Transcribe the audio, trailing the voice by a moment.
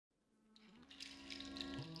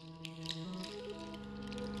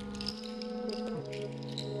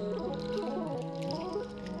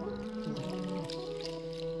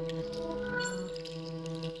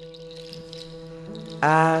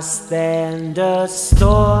I stand a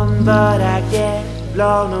storm, but I get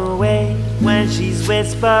blown away when she's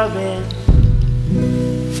whispering.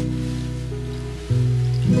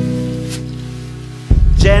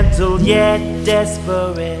 Gentle yet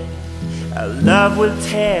desperate, our love will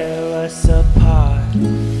tear us apart.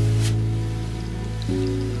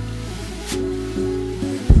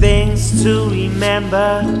 Things to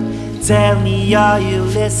remember, tell me, are you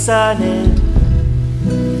listening?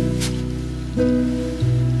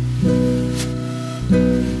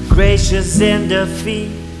 Gracious in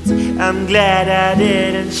defeat, I'm glad I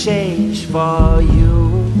didn't change for you.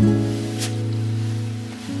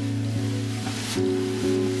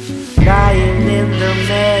 Lying in the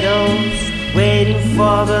meadows, waiting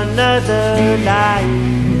for another light.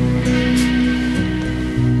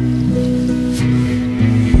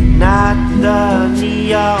 Not the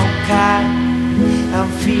neon kind, I'm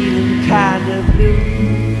feeling kinda blue.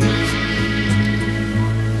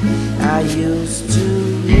 I used to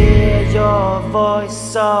hear your voice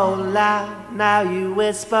so loud, now you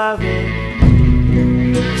whispering.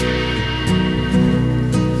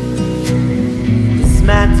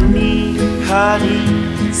 Dismantle me,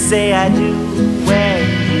 honey, say I do when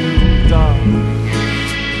you don't.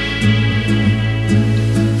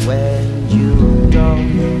 When you don't.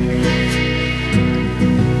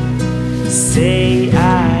 Say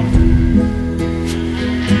I do.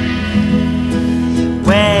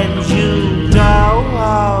 When you don't.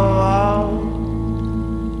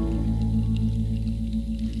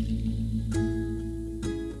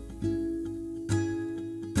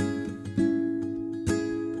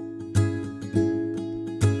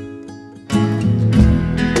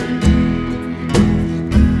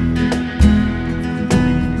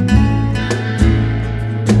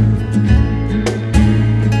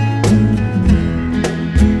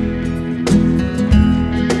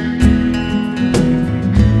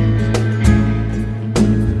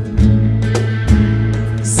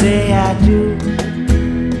 Say I do,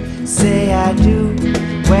 say I do,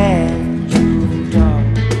 when you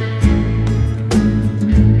don't.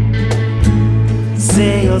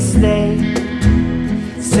 Say you'll stay,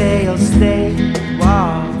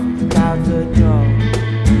 walk out the door.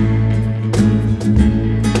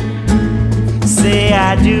 Say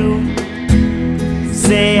I do,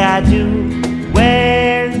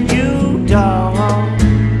 when you don't.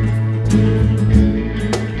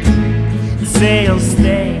 Say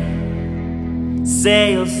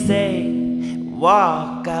you'll stay,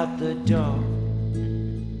 walk out the door.